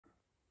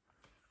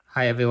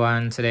Hi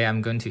everyone, today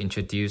I'm going to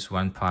introduce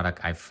one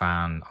product I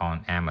found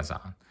on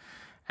Amazon.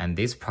 And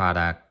this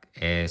product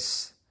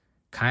is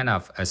kind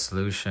of a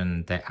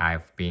solution that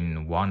I've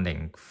been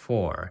wanting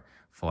for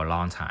a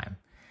long time.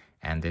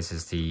 And this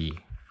is the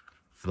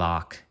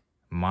vlog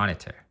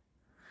monitor.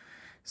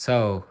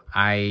 So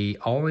I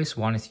always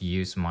wanted to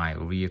use my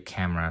rear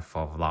camera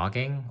for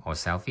vlogging or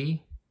selfie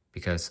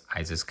because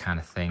I just kind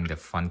of think the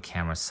front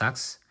camera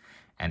sucks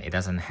and it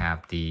doesn't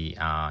have the,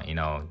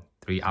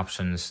 three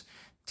options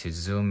to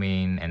zoom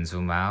in and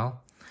zoom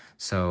out.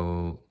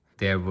 So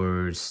there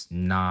was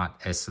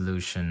not a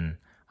solution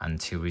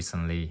until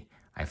recently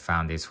I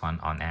found this one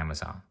on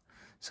Amazon.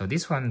 So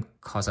this one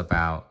costs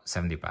about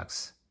 70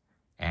 bucks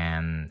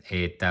and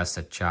it does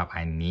the job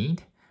I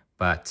need,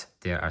 but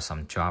there are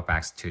some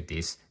drawbacks to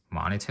this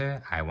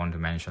monitor I want to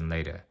mention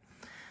later.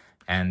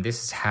 And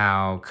this is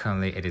how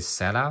currently it is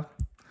set up.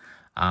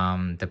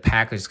 The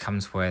package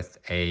comes with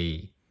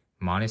a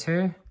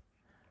monitor,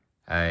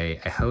 a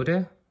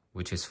holder,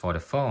 which is for the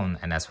phone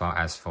and as well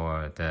as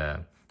for the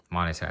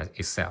monitor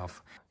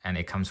itself. And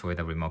it comes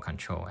with a remote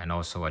control and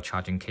also a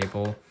charging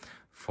cable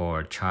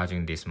for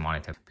charging this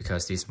monitor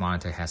because this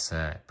monitor has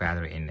a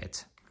battery in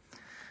it.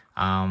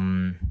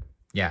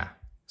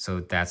 So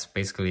that's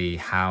basically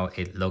how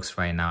it looks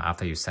right now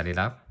after you set it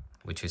up,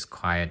 which is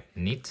quite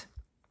neat.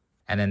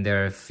 And then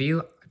there are a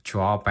few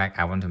drawbacks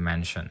I want to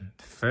mention.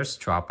 The first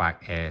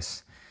drawback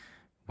is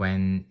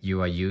when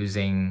you are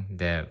using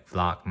the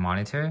vlog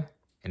monitor,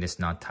 it is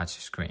not touch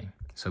screen.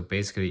 So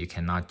basically you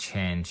cannot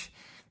change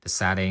the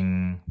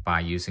setting by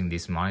using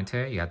this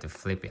monitor. You have to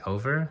flip it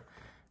over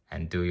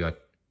and do your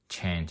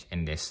change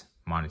in this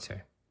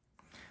monitor.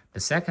 The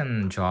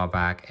second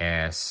drawback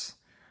is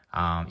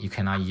you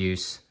cannot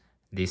use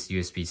this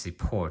USB-C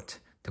port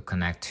to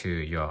connect to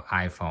your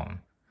iPhone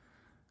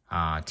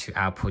to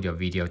output your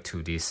video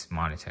to this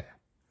monitor.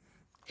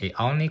 It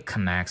only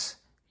connects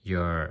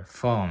your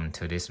phone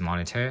to this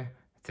monitor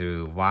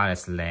through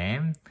wireless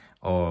LAN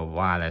or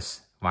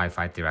wireless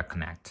Wi-Fi direct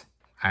connect.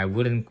 I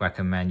wouldn't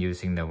recommend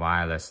using the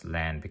wireless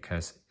LAN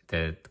because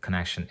the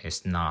connection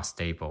is not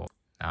stable.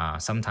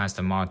 Sometimes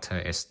the monitor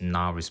is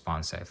not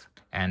responsive.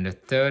 And the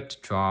third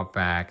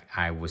drawback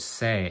I would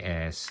say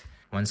is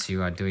once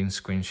you are doing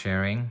screen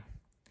sharing,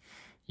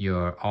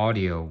 your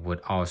audio would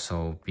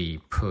also be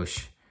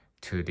pushed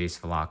to this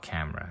vlog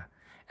camera.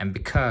 And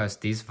because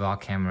this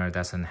vlog camera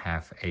doesn't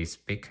have a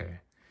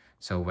speaker,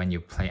 so when you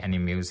play any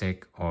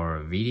music or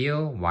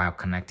video while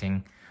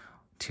connecting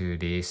to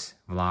this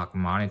vlog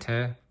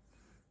monitor,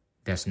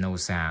 there's no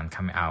sound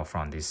coming out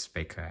from this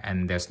speaker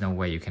and there's no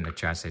way you can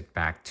adjust it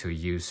back to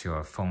use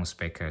your phone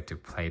speaker to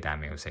play that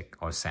music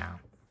or sound.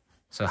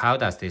 So how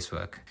does this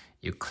work?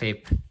 You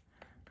clip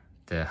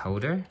the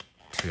holder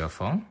to your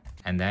phone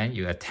and then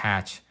you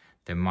attach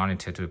the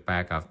monitor to the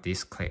back of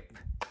this clip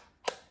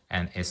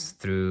and it's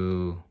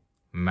through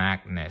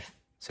magnet.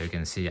 So you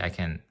can see I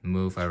can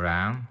move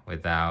around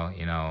without,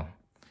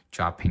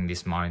 dropping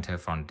this monitor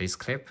from this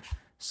clip.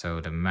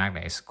 So the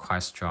magnet is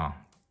quite strong.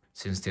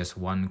 Since there's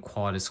one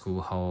 1/4 screw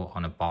hole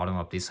on the bottom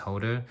of this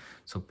holder,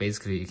 so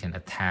basically you can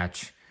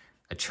attach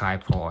a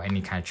tripod or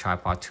any kind of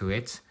tripod to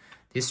it.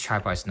 This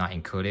tripod is not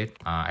included.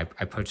 I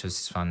purchased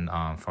this one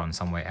from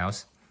somewhere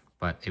else,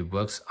 but it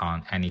works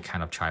on any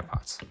kind of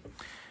tripods.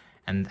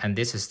 And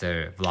this is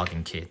the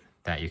vlogging kit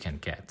that you can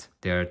get.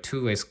 There are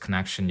two ways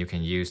connection you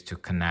can use to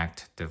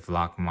connect the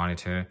vlog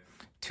monitor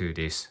to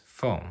this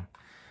phone.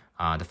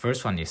 The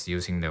first one is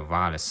using the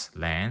wireless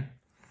LAN.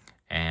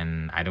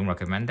 And I don't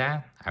recommend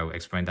that. I will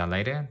explain that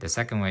later. The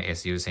second way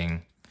is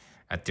using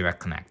a direct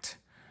connect.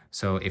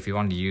 So if you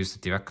want to use the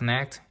direct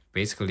connect,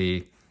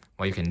 basically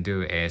what you can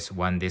do is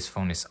when this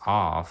phone is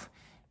off,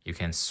 you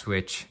can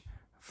switch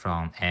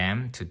from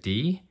M to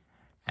D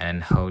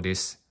and hold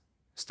this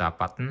start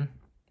button.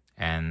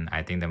 And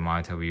I think the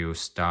monitor will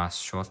start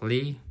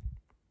shortly.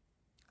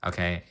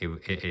 Okay,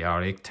 it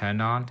already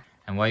turned on.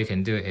 And what you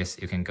can do is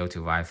you can go to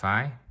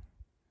Wi-Fi.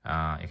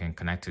 You can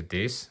connect to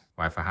this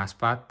Wi-Fi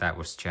hotspot that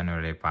was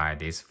generated by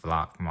this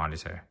vlog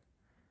monitor.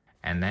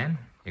 And then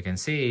you can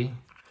see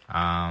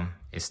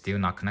it's still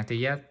not connected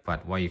yet,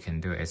 but what you can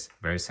do is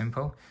very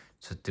simple.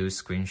 So do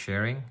screen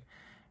sharing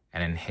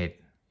and then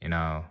hit,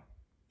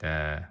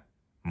 the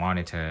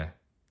monitor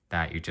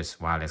that you just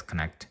wireless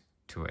connect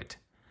to it.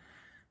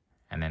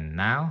 And then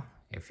now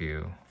if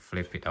you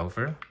flip it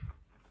over,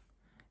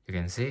 you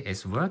can see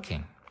it's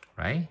working,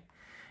 right?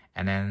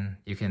 And then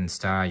you can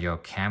start your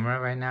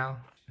camera right now.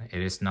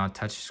 It is not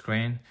touch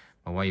screen,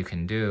 but what you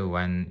can do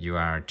when you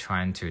are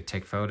trying to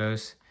take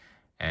photos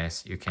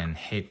is you can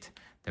hit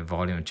the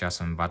volume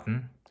adjustment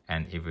button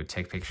and it will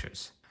take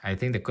pictures. I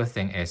think the good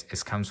thing is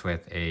it comes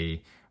with a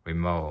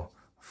remote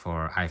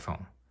for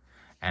iPhone.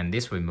 And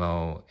this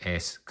remote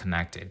is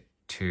connected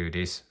to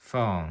this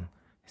phone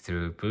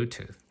through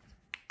Bluetooth.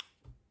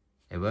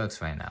 It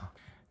works right now.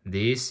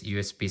 This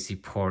USB-C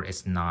port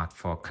is not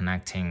for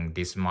connecting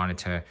this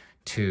monitor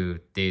to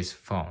this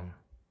phone.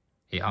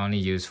 It only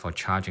used for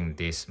charging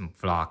this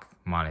vlog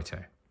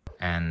monitor.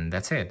 And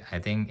that's it. I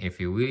think if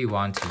you really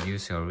want to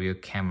use your real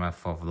camera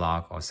for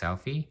vlog or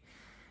selfie,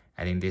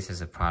 I think this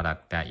is a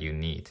product that you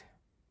need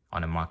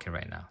on the market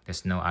right now.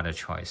 There's no other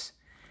choice.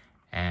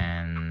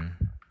 And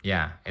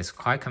yeah, it's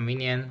quite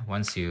convenient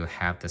once you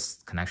have this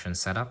connection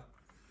set up.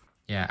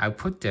 Yeah, I'll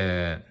put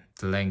the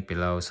link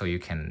below so you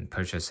can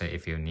purchase it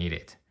if you need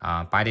it.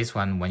 Buy this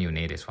one when you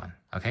need this one.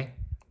 Okay,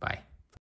 bye.